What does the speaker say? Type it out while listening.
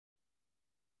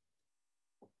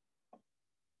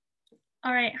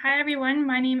All right. Hi, everyone.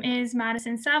 My name is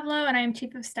Madison Savilow, and I am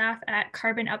Chief of Staff at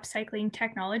Carbon Upcycling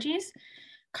Technologies.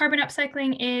 Carbon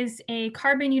Upcycling is a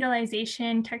carbon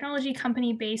utilization technology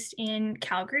company based in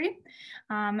Calgary,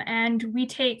 and we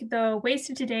take the waste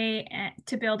of today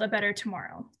to build a better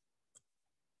tomorrow.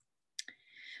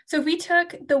 So if we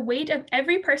took the weight of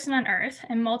every person on Earth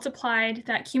and multiplied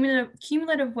that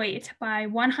cumulative weight by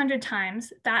 100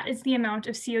 times, that is the amount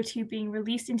of CO2 being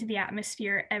released into the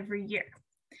atmosphere every year.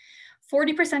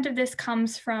 40% of this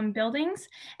comes from buildings,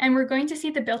 and we're going to see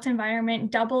the built environment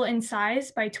double in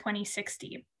size by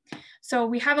 2060. So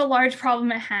we have a large problem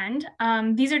at hand.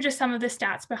 These are just some of the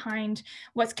stats behind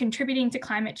what's contributing to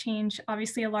climate change,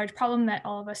 obviously a large problem that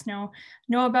all of us know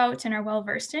about and are well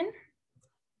versed in.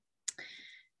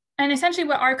 And essentially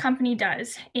what our company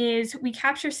does is we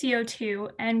capture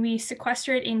CO2 and we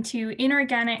sequester it into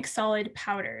inorganic solid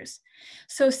powders.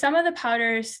 So some of the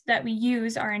powders that we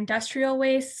use are industrial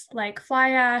wastes like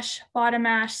fly ash, bottom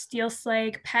ash, steel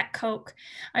slag, pet coke.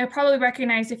 I'll probably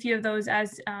recognize a few of those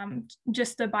as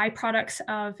just the byproducts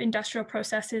of industrial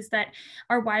processes that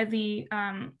are widely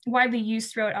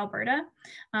used throughout Alberta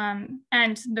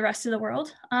and the rest of the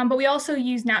world. But we also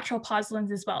use natural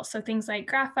pozzolans as well. So things like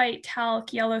graphite,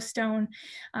 talc, yellowstone,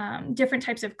 different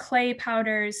types of clay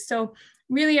powders. So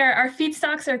really our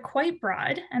feedstocks are quite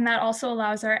broad, and that also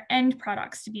allows our end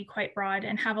products to be quite broad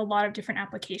and have a lot of different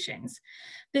applications.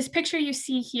 This picture you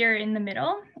see here in the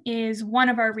middle is one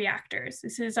of our reactors.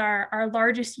 This is our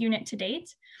largest unit to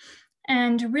date.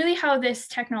 And really how this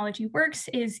technology works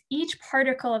is each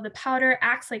particle of the powder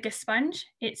acts like a sponge.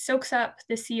 It soaks up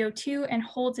the CO2 and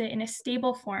holds it in a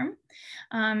stable form.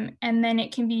 And then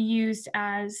it can be used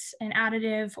as an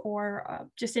additive or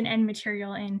just an end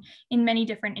material in many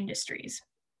different industries.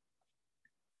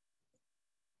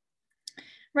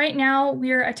 Right now,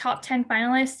 we're a top 10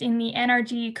 finalist in the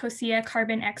NRG COSIA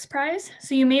Carbon X Prize.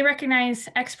 So you may recognize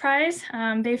X Prize.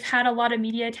 They've had a lot of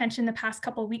media attention the past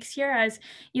couple of weeks here as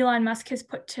Elon Musk has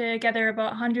put together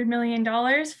about $100 million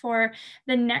for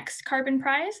the next carbon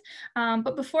prize.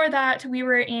 But before that, we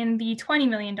were in the $20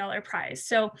 million prize.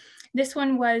 So this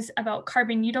one was about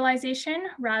carbon utilization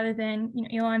rather than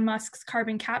Elon Musk's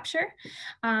carbon capture.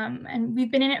 And we've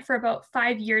been in it for about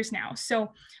 5 years now.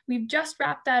 So we've just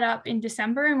wrapped that up in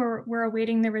December and we're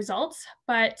awaiting the results.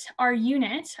 But our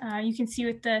unit, you can see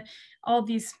with all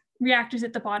these reactors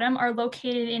at the bottom, are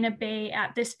located in a bay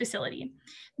at this facility.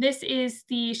 This is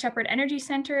the Shepherd Energy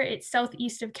Center. It's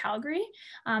southeast of Calgary,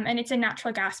 and it's a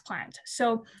natural gas plant.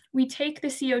 So we take the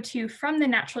CO2 from the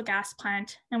natural gas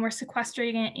plant and we're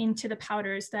sequestering it into the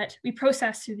powders that we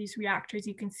process through these reactors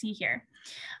you can see here.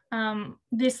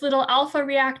 This little alpha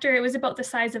reactor, it was about the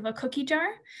size of a cookie jar.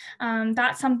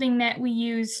 That's something that we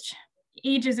used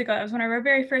ages ago. It was one of our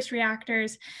very first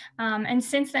reactors. And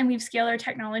since then, we've scaled our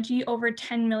technology over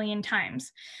 10 million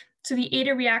times. So the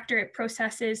ADA reactor, it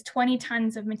processes 20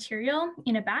 tons of material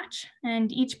in a batch,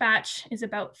 and each batch is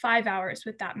about 5 hours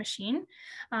with that machine.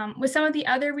 With some of the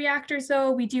other reactors, though,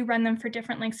 we do run them for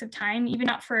different lengths of time, even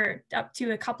up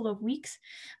to a couple of weeks,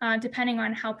 depending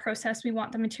on how processed we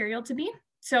want the material to be.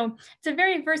 So it's a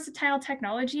very versatile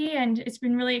technology, and it's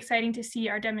been really exciting to see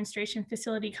our demonstration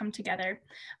facility come together.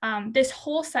 This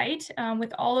whole site,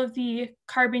 with all of the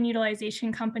carbon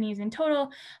utilization companies in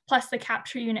total, plus the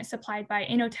capture unit supplied by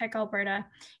Inotech Alberta,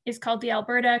 is called the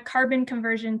Alberta Carbon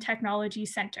Conversion Technology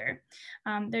Center.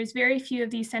 There's very few of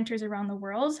these centers around the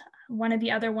world. One of the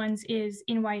other ones is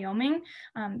in Wyoming.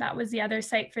 That was the other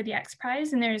site for the X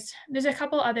Prize, and there's a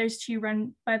couple others too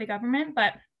run by the government,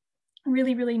 but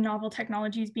really, really novel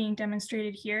technologies being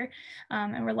demonstrated here.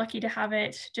 And we're lucky to have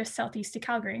it just southeast of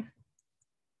Calgary.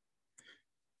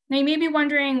 Now you may be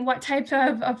wondering what type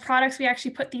of products we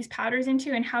actually put these powders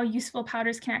into and how useful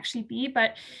powders can actually be,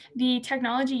 but the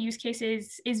technology use case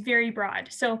is very broad.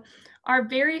 So our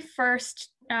very first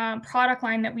product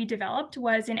line that we developed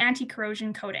was an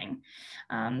anti-corrosion coating.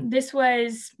 This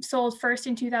was sold first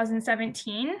in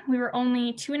 2017. We were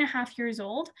only 2.5 years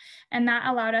old, and that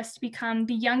allowed us to become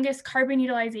the youngest carbon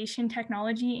utilization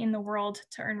technology in the world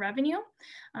to earn revenue.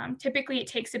 Typically, it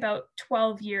takes about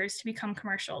 12 years to become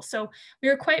commercial. So we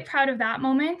were quite proud of that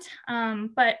moment.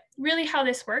 But really how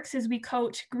this works is we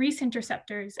coat grease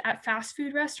interceptors at fast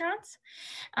food restaurants.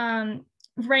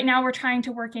 Right now, we're trying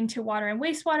to work into water and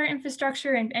wastewater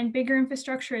infrastructure and bigger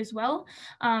infrastructure as well,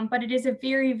 but it is a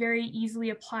very, very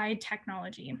easily applied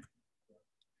technology.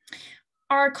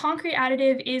 Our concrete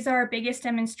additive is our biggest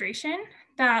demonstration.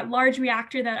 that large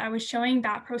reactor that I was showing,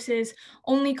 that processes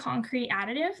only concrete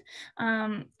additive.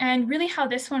 And really how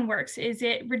this one works is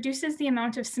it reduces the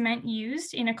amount of cement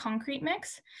used in a concrete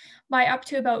mix by up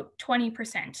to about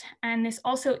 20%. And this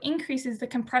also increases the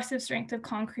compressive strength of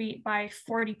concrete by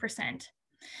 40%.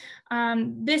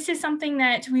 This is something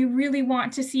that we really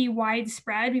want to see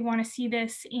widespread. We want to see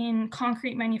this in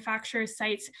concrete manufacturers'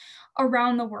 sites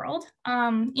around the world.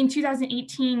 In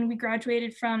 2018, we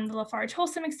graduated from the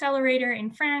Lafarge-Holcim Accelerator in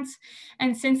France,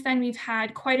 and since then we've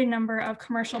had quite a number of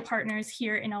commercial partners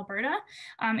here in Alberta,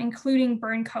 including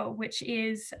Burnco, which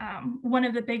is one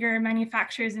of the bigger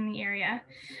manufacturers in the area.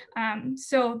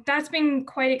 So that's been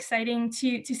quite exciting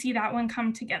to see that one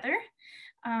come together.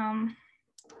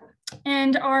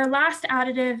 And our last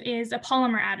additive is a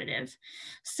polymer additive.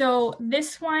 So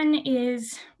this one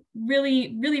is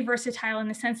really, really versatile in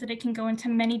the sense that it can go into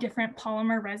many different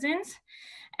polymer resins,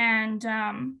 and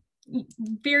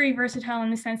very versatile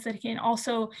in the sense that it can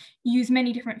also use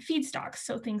many different feedstocks.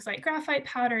 So things like graphite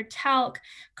powder, talc,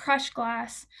 crushed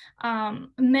glass,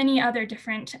 many other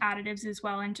different additives as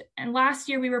well. And last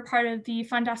year we were part of the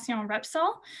Fundación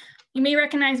Repsol. You may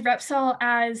recognize Repsol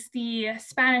as the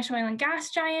Spanish oil and gas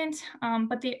giant,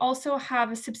 but they also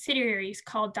have a subsidiary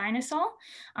called Dynasol,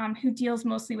 who deals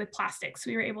mostly with plastics.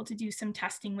 So we were able to do some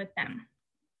testing with them.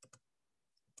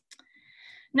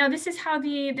 Now, this is how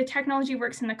the technology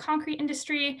works in the concrete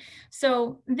industry.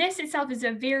 So this itself is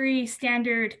a very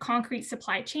standard concrete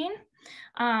supply chain.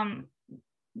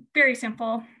 Very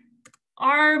simple.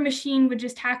 Our machine would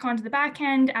just tack onto the back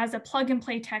end as a plug and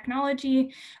play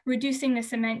technology, reducing the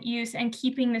cement use and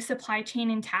keeping the supply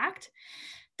chain intact.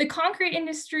 The concrete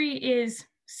industry is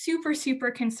super,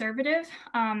 super conservative.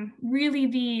 Really,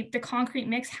 the concrete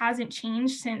mix hasn't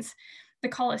changed since the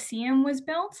Colosseum was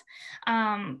built.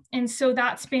 And so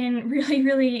that's been really,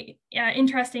 really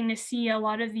interesting to see a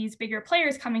lot of these bigger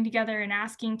players coming together and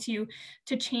asking to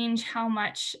change how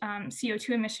much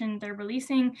CO2 emission they're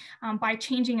releasing by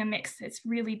changing a mix that's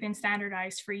really been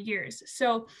standardized for years.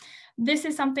 So this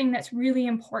is something that's really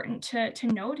important to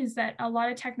note, is that a lot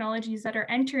of technologies that are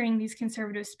entering these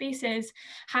conservative spaces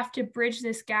have to bridge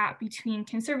this gap between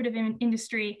conservative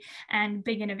industry and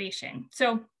big innovation.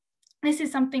 So this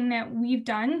is something that we've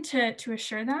done to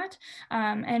assure that,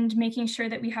 and making sure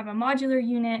that we have a modular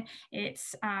unit.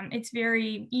 It's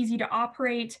very easy to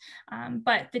operate,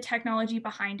 but the technology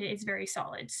behind it is very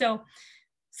solid. So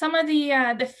some of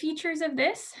the features of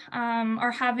this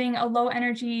are having a low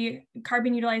energy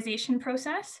carbon utilization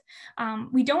process.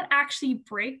 We don't actually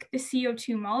break the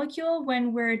CO2 molecule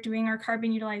when we're doing our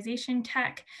carbon utilization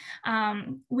tech,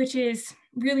 which is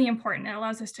really important. It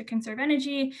allows us to conserve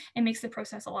energy. It makes the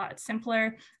process a lot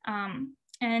simpler.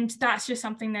 And that's just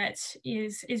something that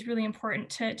is really important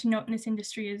to note in this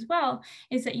industry as well,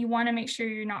 is that you want to make sure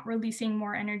you're not releasing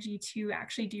more energy to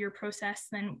actually do your process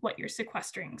than what you're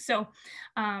sequestering. So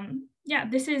yeah,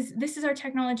 this is our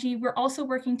technology. We're also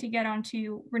working to get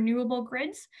onto renewable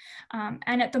grids.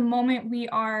 And at the moment we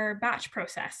are batch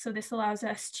process. So this allows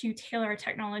us to tailor our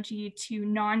technology to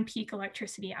non-peak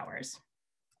electricity hours.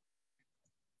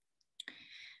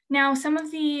 Now, some of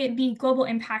the global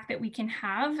impact that we can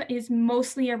have is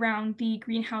mostly around the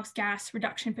greenhouse gas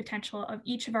reduction potential of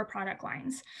each of our product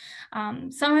lines.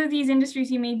 Some of these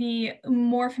industries you may be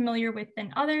more familiar with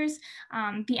than others.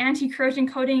 The anti-corrosion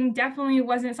coating definitely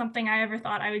wasn't something I ever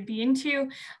thought I would be into,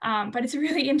 but it's a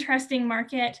really interesting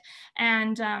market.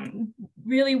 And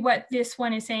really what this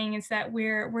one is saying is that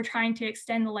we're trying to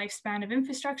extend the lifespan of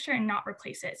infrastructure and not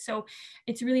replace it. So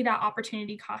it's really that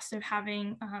opportunity cost of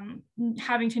having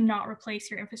to not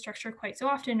replace your infrastructure quite so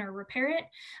often or repair it.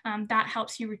 That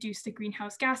helps you reduce the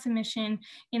greenhouse gas emission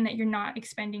in that you're not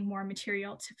expending more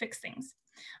material to fix things.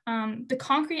 The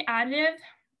concrete additive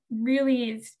really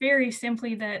is very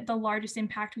simply the largest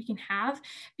impact we can have,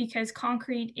 because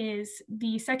concrete is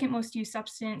the second most used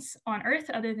substance on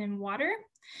Earth other than water.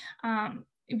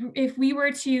 If we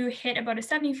were to hit about a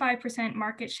 75%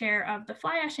 market share of the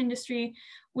fly ash industry,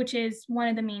 which is one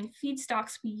of the main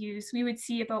feedstocks we use, we would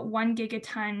see about 1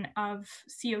 gigaton of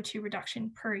CO2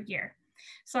 reduction per year.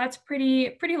 So that's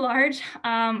pretty large.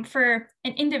 For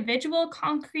an individual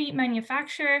concrete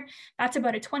manufacturer, that's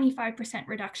about a 25%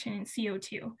 reduction in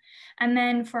CO2. And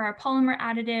then for our polymer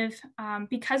additive,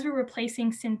 because we're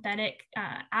replacing synthetic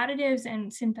additives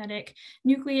and synthetic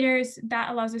nucleators,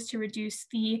 that allows us to reduce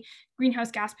the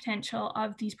greenhouse gas potential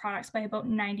of these products by about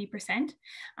 90%.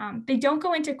 They don't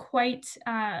go into quite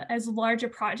as large a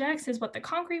projects as what the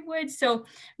concrete would. So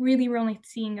really we're only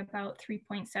seeing about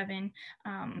 3.7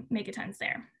 megatons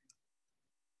there.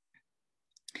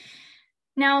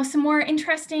 Now, some more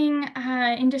interesting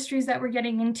industries that we're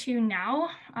getting into now,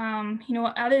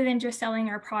 other than just selling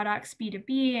our products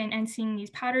B2B and seeing these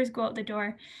powders go out the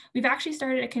door, we've actually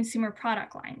started a consumer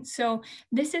product line. So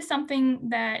this is something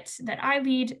that I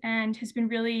lead and has been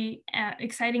really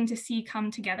exciting to see come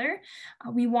together.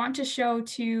 We want to show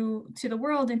to the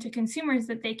world and to consumers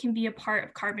that they can be a part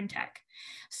of carbon tech.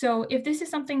 So if this is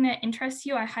something that interests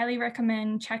you, I highly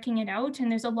recommend checking it out. And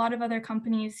there's a lot of other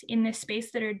companies in this space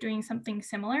that are doing something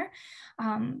similar.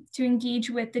 To engage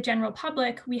with the general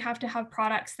public, we have to have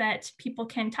products that people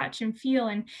can touch and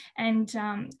feel and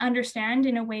understand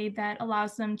in a way that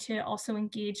allows them to also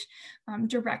engage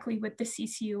directly with the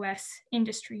CCUS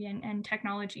industry and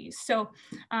technologies. So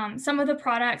some of the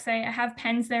products, I have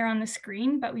pens there on the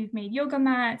screen, but we've made yoga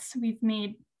mats, we've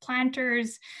made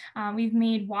planters. We've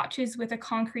made watches with a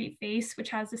concrete face, which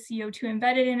has the CO2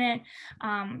 embedded in it.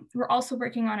 We're also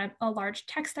working on a large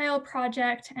textile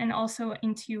project and also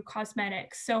into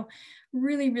cosmetics. So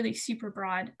really, really super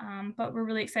broad, but we're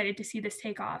really excited to see this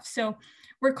take off. So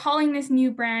we're calling this new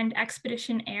brand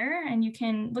Expedition Air, and you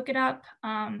can look it up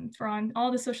for on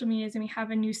all the social medias, and we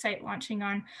have a new site launching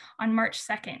on March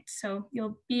 2nd. So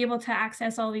you'll be able to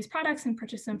access all these products and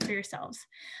purchase them for yourselves.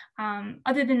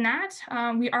 Other than that,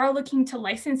 we are looking to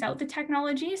license out the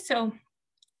technology. So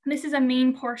this is a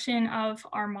main portion of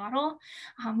our model.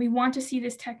 We want to see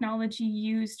this technology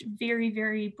used very,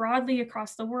 very broadly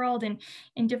across the world and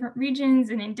in different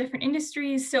regions and in different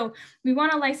industries. So we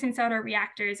want to license out our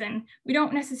reactors, and we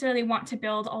don't necessarily want to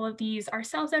build all of these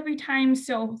ourselves every time.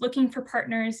 So looking for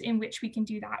partners in which we can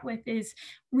do that with is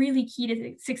really key to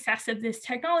the success of this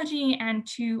technology and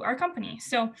to our company.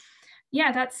 So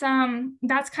yeah, that's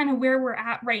kind of where we're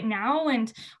at right now,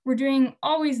 and we're doing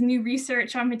always new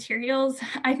research on materials.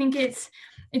 I think it's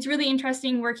really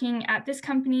interesting working at this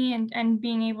company and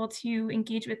being able to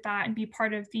engage with that and be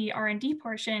part of the R&D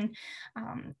portion.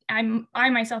 I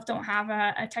myself don't have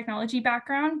a technology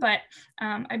background, but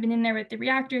I've been in there with the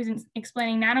reactors and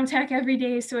explaining nanotech every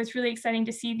day, so it's really exciting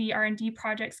to see the R&D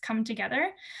projects come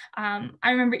together. I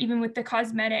remember even with the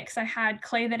cosmetics, I had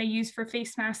clay that I used for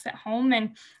face masks at home,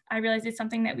 and I realized it's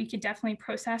something that we could definitely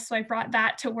process. So I brought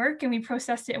that to work and we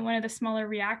processed it in one of the smaller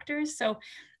reactors. So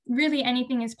really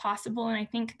anything is possible. And I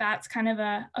think that's kind of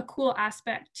a cool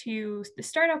aspect to the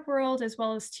startup world as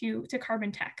well as to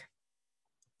carbon tech.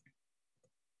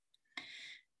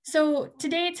 So to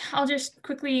date, I'll just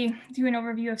quickly do an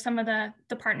overview of some of the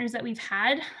partners that we've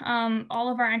had.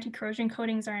 All of our anti-corrosion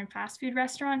coatings are in fast food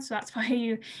restaurants, so that's why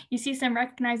you see some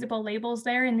recognizable labels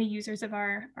there in the users of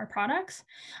our products.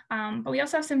 But we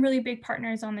also have some really big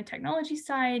partners on the technology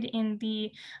side in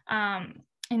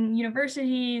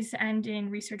universities and in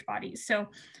research bodies. So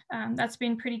that's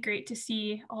been pretty great to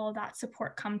see all of that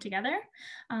support come together.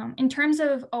 In terms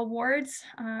of awards,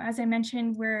 as I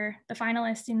mentioned, we're the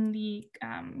finalist in the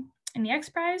X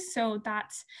Prize, so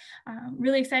that's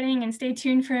really exciting, and stay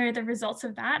tuned for the results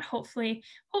of that. Hopefully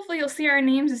you'll see our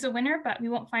names as a winner, but we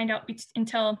won't find out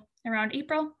until around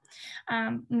April.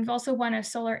 We've also won a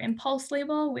Solar Impulse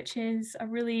label, which is a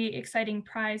really exciting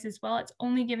prize as well. It's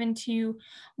only given to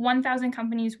 1,000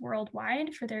 companies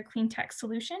worldwide for their clean tech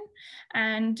solution.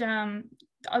 And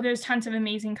there's tons of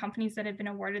amazing companies that have been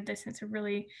awarded this. It's a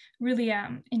really, really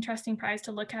interesting prize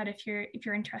to look at if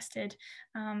you're interested.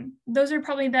 Those are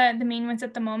probably the main ones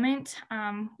at the moment.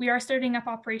 We are starting up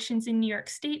operations in New York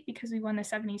State because we won the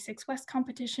 76 West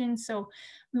competition. So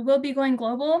we will be going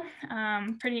global.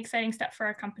 Pretty exciting step for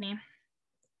our company.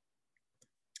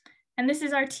 And this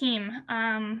is our team.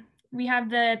 We have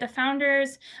the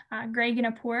founders, Greg and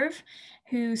Apurv,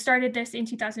 who started this in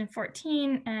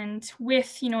 2014. And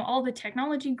with all the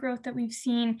technology growth that we've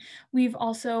seen, we've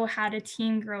also had a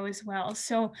team grow as well.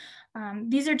 So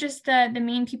these are just the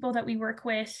main people that we work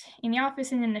with in the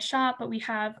office and in the shop, but we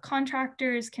have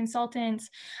contractors, consultants,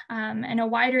 and a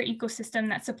wider ecosystem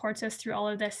that supports us through all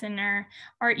of this and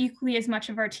are equally as much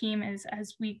of our team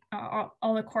as we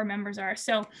all the core members are.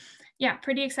 So yeah,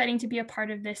 pretty exciting to be a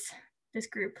part of this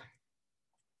group.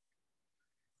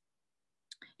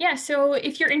 Yeah, so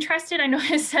if you're interested, I know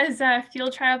it says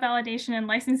field trial validation and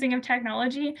licensing of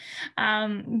technology,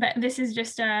 but this is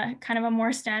just a kind of a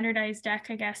more standardized deck,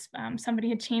 I guess. Somebody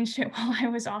had changed it while I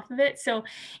was off of it. So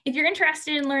if you're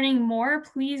interested in learning more,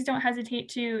 please don't hesitate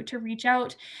to reach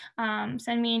out,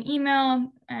 send me an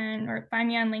email or find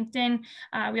me on LinkedIn.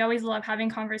 We always love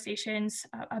having conversations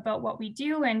about what we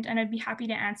do, and I'd be happy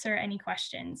to answer any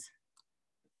questions.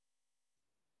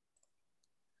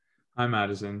 Hi,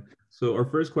 Madison. So our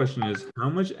first question is, how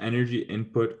much energy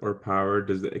input or power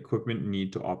does the equipment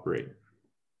need to operate?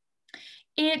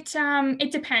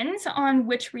 It depends on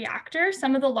which reactor.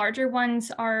 Some of the larger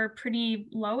ones are pretty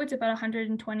low. It's about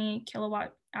 120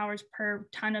 kilowatt hours per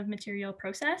ton of material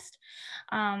processed.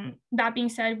 That being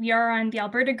said, we are on the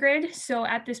Alberta grid, so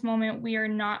at this moment we are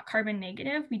not carbon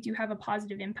negative. We do have a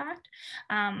positive impact.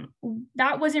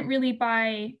 That wasn't really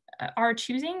by our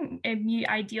choosing. It'd be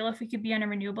ideal if we could be on a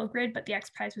renewable grid, but the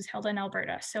X Prize was held in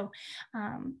Alberta, so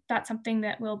that's something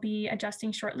that we'll be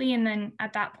adjusting shortly, and then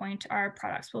at that point our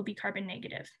products will be carbon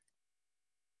negative.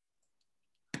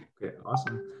 Okay,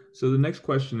 awesome. So the next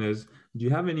question is, do you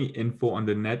have any info on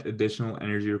the net additional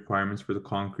energy requirements for the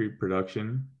concrete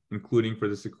production, including for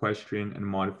the sequestration and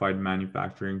modified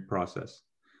manufacturing process?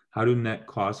 How do net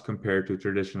costs compare to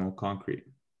traditional concrete?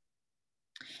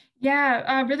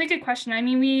 Yeah, really good question. I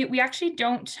mean, we actually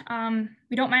don't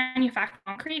manufacture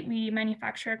concrete. We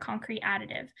manufacture a concrete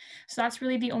additive. So that's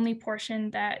really the only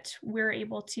portion that we're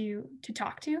able to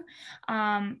talk to.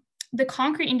 The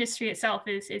concrete industry itself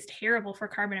is terrible for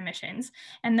carbon emissions,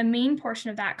 and the main portion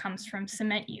of that comes from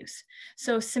cement use.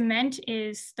 So cement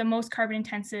is the most carbon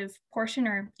intensive portion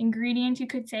or ingredient, you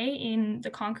could say, in the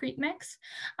concrete mix.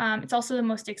 It's also the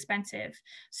most expensive.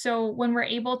 So when we're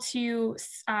able to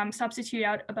substitute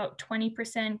out about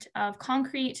 20% of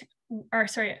concrete, or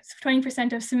sorry,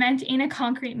 20% of cement in a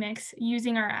concrete mix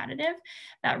using our additive,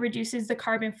 that reduces the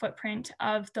carbon footprint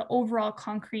of the overall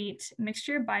concrete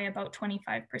mixture by about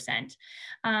 25%.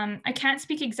 I can't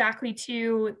speak exactly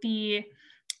to the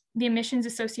emissions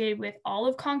associated with all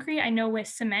of concrete. I know with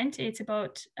cement, it's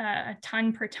about a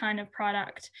ton per ton of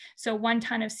product. So 1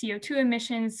 ton of CO2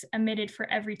 emissions emitted for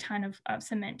every ton of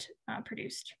cement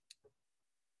produced.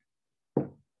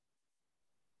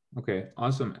 Okay,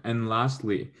 awesome. And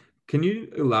lastly, can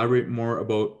you elaborate more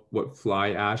about what fly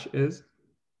ash is?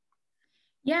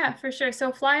 Yeah, for sure.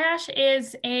 So fly ash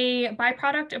is a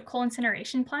byproduct of coal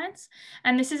incineration plants.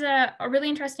 And this is a really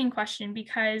interesting question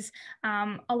because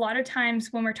a lot of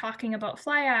times when we're talking about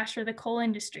fly ash or the coal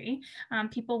industry,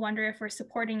 people wonder if we're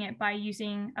supporting it by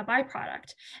using a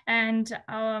byproduct. And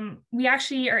we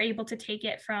actually are able to take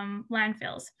it from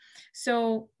landfills.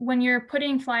 So when you're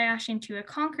putting fly ash into a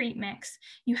concrete mix,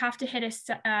 you have to hit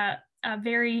a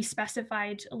very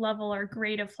specified level or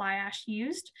grade of fly ash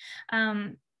used.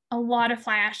 A lot of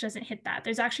fly ash doesn't hit that.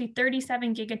 There's actually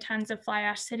 37 gigatons of fly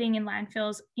ash sitting in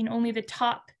landfills in only the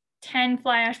top 10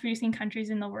 fly ash producing countries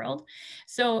in the world.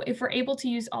 So if we're able to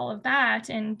use all of that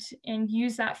and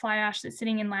use that fly ash that's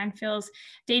sitting in landfills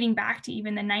dating back to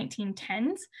even the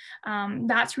 1910s,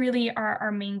 that's really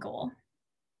our main goal.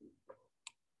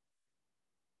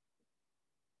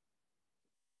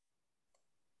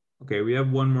 Okay, we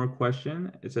have one more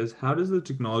question. It says, how does the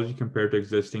technology compare to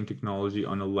existing technology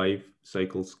on a life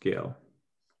cycle scale?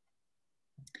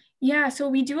 Yeah, so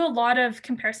we do a lot of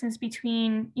comparisons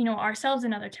between, ourselves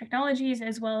and other technologies,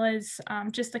 as well as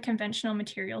just the conventional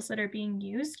materials that are being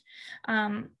used.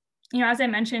 As I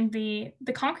mentioned, the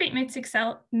concrete mix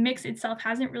itself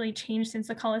hasn't really changed since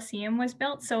the Colosseum was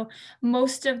built. So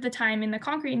most of the time in the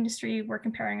concrete industry, we're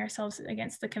comparing ourselves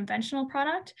against the conventional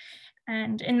product.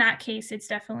 And in that case, it's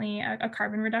definitely a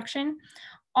carbon reduction.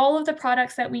 All of the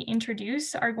products that we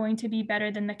introduce are going to be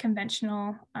better than the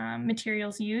conventional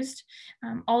materials used.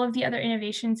 All of the other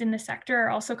innovations in the sector are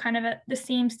also kind of at the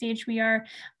same stage we are.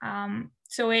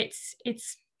 So it's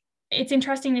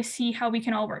interesting to see how we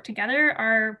can all work together.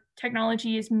 Our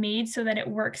technology is made so that it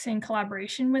works in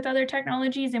collaboration with other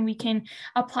technologies, and we can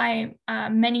apply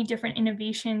many different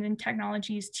innovations and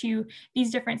technologies to these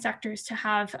different sectors to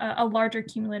have a larger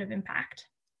cumulative impact.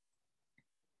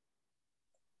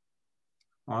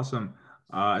 Awesome.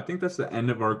 I think that's the end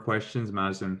of our questions,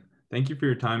 Madison. Thank you for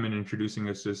your time and introducing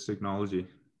us to this technology.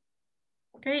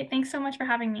 Great. Thanks so much for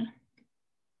having me.